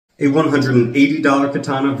A $180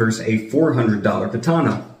 katana versus a $400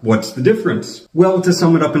 katana. What's the difference? Well, to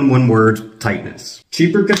sum it up in one word, tightness.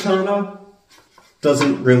 Cheaper katana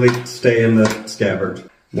doesn't really stay in the scabbard.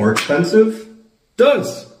 More expensive?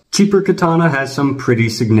 Does. Cheaper katana has some pretty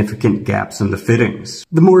significant gaps in the fittings.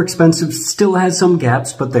 The more expensive still has some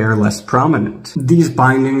gaps, but they are less prominent. These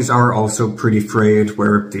bindings are also pretty frayed,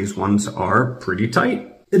 where these ones are pretty tight.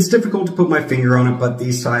 It's difficult to put my finger on it, but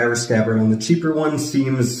the Sire scabbard on the cheaper one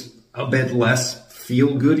seems a bit less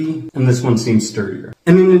feel-goody, and this one seems sturdier.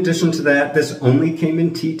 And in addition to that, this only came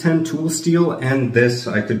in T10 tool steel, and this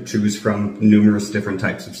I could choose from numerous different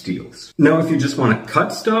types of steels. Now, if you just want to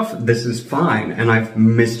cut stuff, this is fine, and I've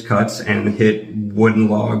missed cuts and hit wooden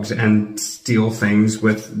logs and steel things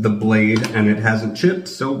with the blade, and it hasn't chipped,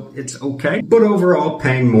 so it's okay. But overall,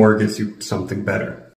 paying more gives you something better.